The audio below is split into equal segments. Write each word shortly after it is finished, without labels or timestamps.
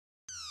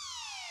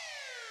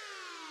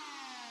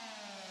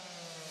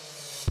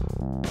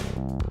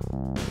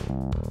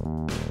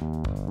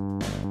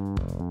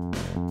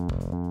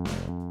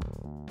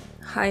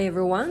Hi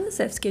everyone, it's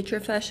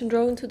FSketcher fashion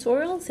drawing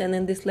tutorials, and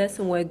in this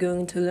lesson we're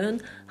going to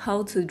learn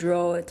how to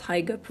draw a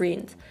tiger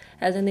print.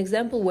 As an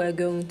example, we're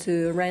going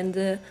to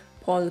render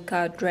Paule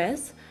Ka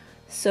dress.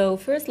 So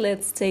first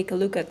let's take a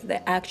look at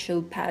the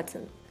actual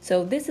pattern.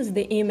 So this is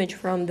the image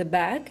from the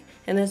back,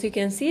 and as you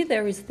can see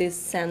there is this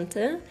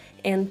center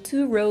and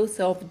two rows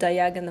of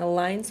diagonal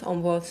lines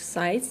on both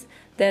sides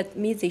that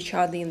meet each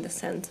other in the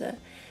center.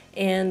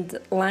 And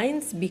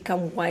lines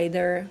become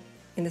wider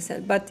in the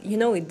sense, but you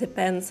know, it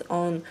depends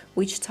on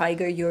which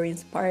tiger you're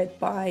inspired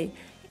by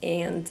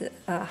and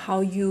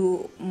how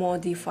you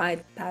modify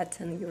the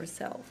pattern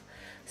yourself.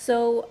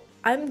 So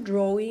I'm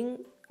drawing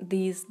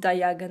this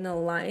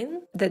diagonal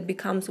line that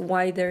becomes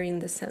wider in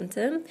the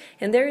center,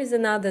 and there is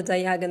another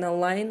diagonal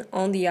line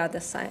on the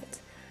other side.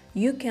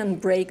 You can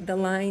break the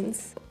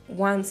lines.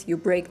 Once you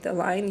break the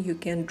line, you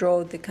can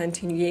draw the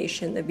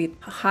continuation a bit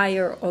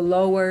higher or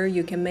lower.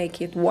 You can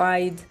make it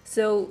wide.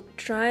 So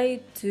try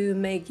to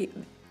make it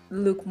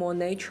look more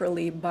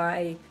naturally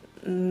by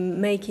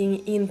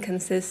making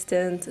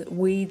inconsistent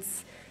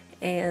widths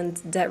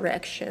and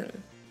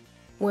direction.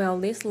 Well,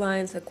 these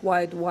lines are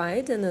quite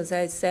wide, and as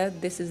I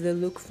said, this is the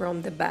look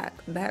from the back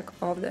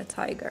of the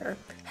tiger.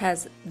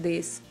 Has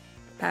this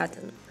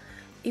pattern.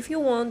 If you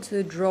want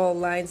to draw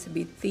lines a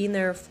bit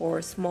thinner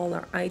for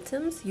smaller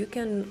items, you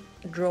can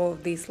draw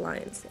these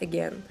lines.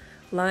 Again,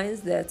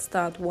 lines that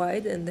start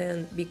wide and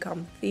then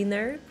become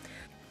thinner,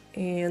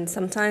 and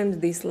sometimes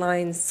these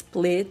lines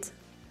split.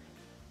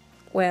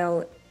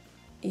 Well,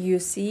 you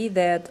see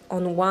that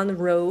on one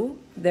row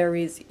there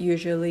is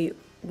usually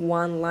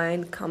one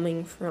line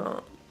coming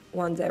from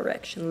one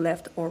direction,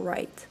 left or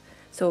right,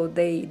 so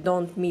they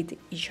don't meet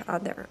each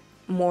other,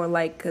 more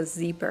like a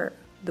zipper,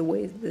 the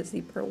way the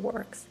zipper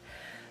works.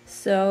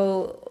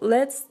 So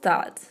let's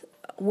start.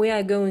 We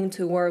are going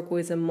to work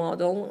with a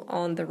model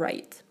on the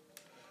right.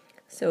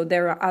 So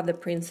there are other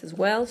prints as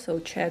well, so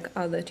check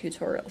other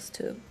tutorials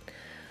too.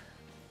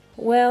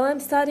 Well, I'm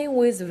starting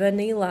with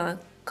vanilla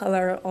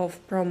color of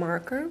Pro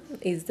Marker.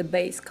 Is the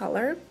base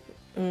color.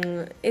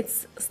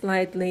 It's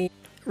slightly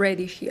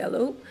reddish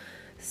yellow,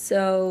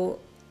 so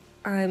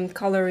I'm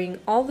coloring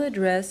all the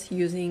dress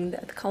using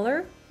that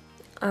color.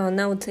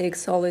 Now take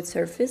solid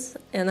surface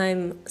and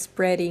I'm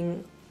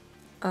spreading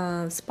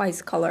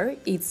spice color.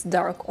 It's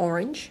dark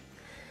orange.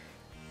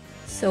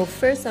 So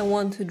first I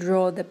want to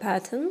draw the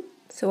pattern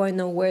so I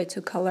know where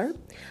to color.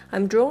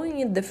 I'm drawing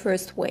it the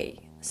first way.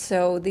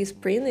 So this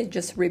print, it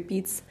just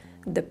repeats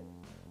the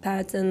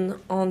pattern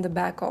on the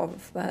back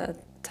of a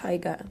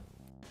tiger.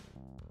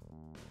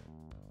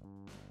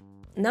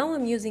 Now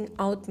I'm using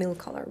oatmeal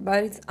color,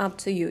 but it's up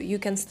to you. You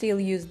can still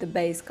use the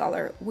base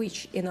color,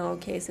 which in our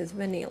case is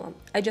vanilla.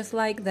 I just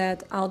like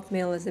that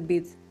oatmeal is a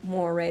bit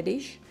more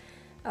reddish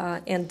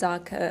and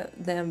darker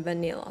than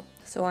vanilla,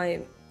 so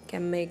I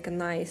can make a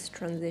nice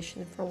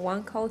transition from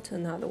one color to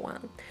another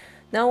one.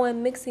 Now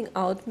I'm mixing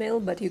oatmeal,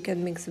 but you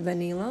can mix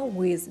vanilla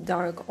with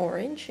dark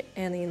orange,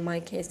 and in my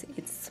case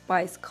it's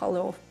spice color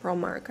of Pro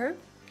Marker.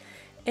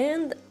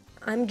 And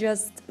I'm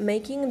just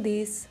making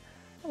these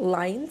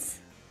lines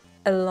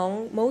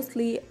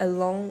mostly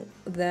along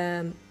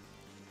the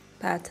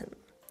pattern.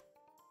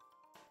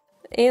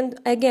 And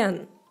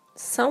again,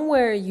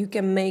 somewhere you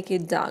can make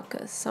it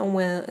darker,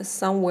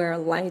 somewhere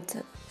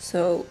lighter.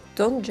 So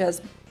don't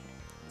just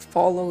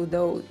follow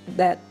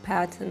that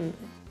pattern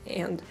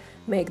and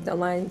make the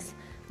lines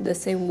the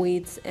same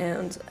width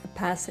and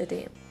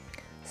opacity.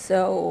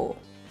 So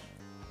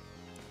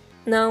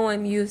now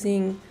I'm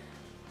using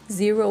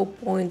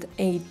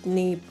 0.8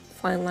 nib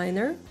fine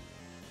liner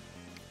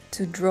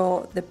to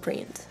draw the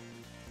print.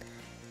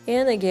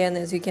 And again,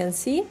 as you can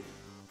see,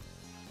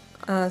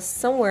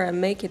 somewhere I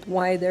make it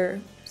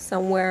wider,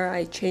 somewhere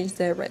I change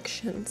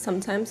direction,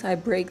 sometimes I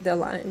break the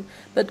line,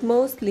 but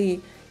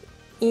mostly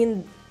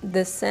in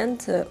the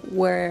center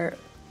where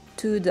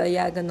two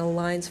diagonal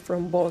lines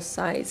from both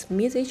sides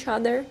meet each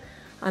other,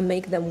 I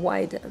make them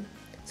wider,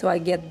 so I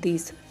get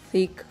this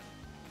thick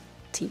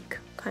tick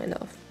kind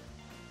of.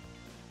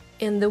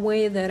 And the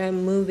way that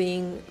I'm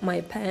moving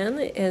my pen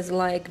is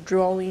like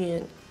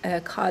drawing a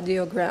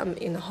cardiogram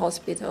in a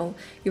hospital.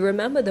 You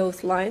remember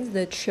those lines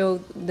that show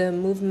the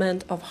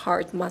movement of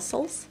heart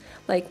muscles?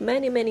 Like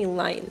many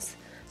lines.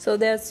 So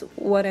that's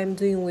what I'm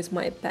doing with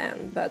my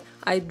pen, but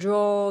I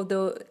draw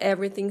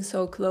everything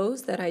so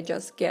close that I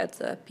just get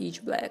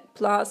pitch black.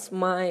 Plus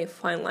my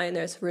fine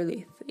liner is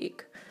really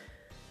thick.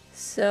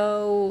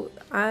 So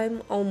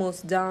I'm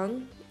almost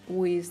done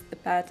with the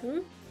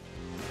pattern.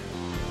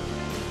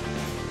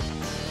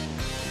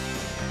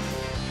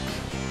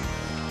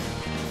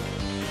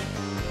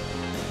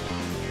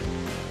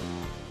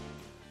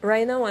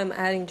 Right now I'm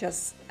adding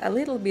just a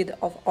little bit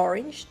of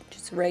orange,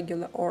 just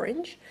regular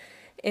orange.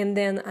 And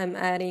then I'm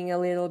adding a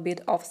little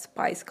bit of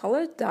spice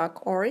color,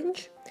 dark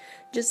orange.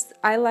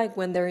 I like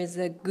when there is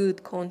a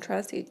good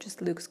contrast, it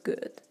just looks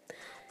good.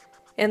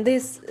 And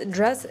this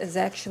dress is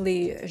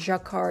actually a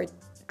jacquard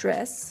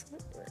dress.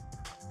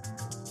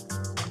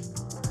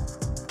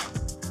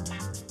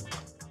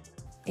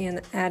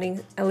 and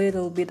adding a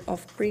little bit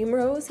of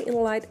primrose in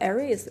light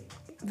areas,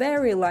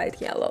 very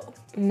light yellow.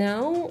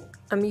 Now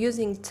I'm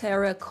using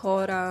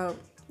terracotta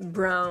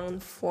brown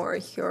for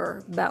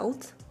her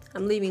belt.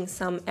 I'm leaving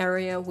some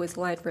area with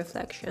light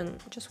reflection,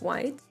 just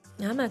white.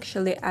 I'm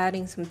actually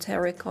adding some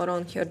terracotta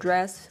on her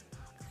dress.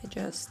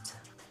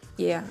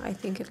 I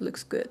think it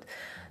looks good.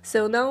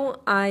 So now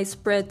I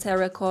spread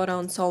terracotta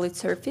on solid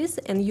surface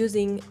and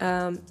using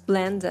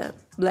blender.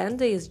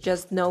 Blender is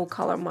just no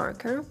color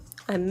marker.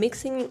 I'm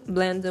mixing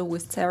blender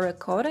with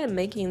terracotta and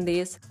making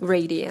this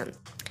gradient.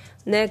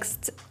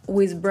 Next,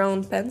 with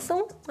brown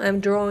pencil, I'm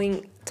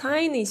drawing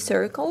tiny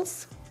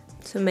circles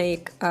to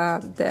make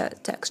the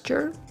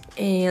texture.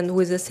 And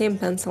with the same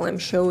pencil, I'm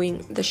showing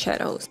the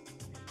shadows.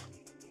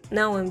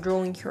 Now I'm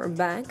drawing her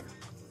bag.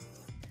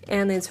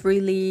 And it's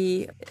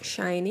really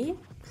shiny,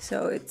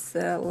 so it's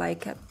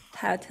like a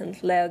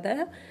patent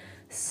leather.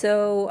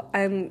 So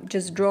I'm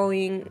just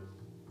drawing,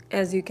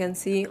 as you can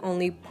see,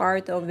 only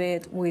part of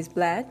it with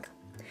black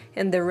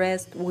and the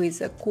rest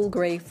with a cool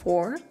gray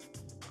 4.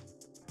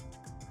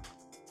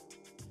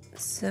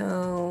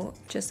 So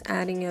just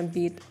adding a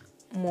bit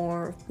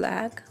more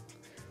black,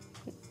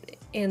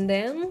 and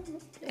then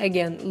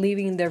again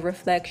leaving the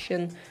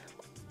reflection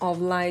of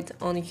light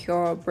on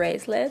her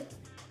bracelet.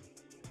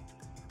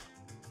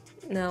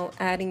 Now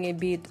adding a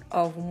bit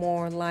of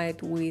more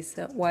light with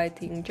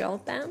white ink gel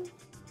pen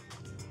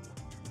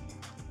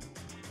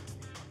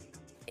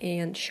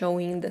and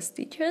showing the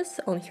stitches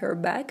on her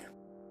back.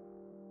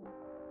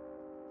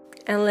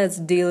 And let's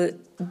deal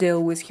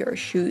with her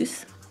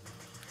shoes.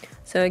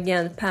 So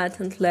again,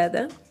 patent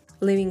leather,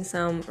 leaving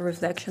some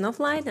reflection of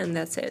light, and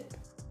that's it.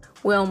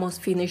 We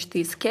almost finished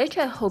this sketch.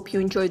 I hope you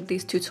enjoyed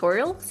this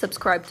tutorial.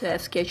 Subscribe to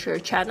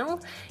FSketcher channel.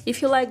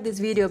 If you like this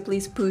video,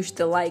 please push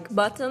the like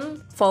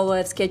button. Follow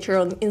FSketcher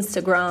on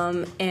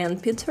Instagram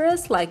and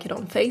Pinterest, like it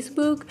on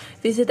Facebook.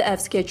 Visit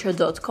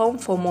fsketcher.com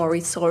for more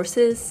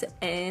resources,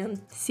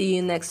 and see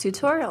you next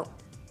tutorial.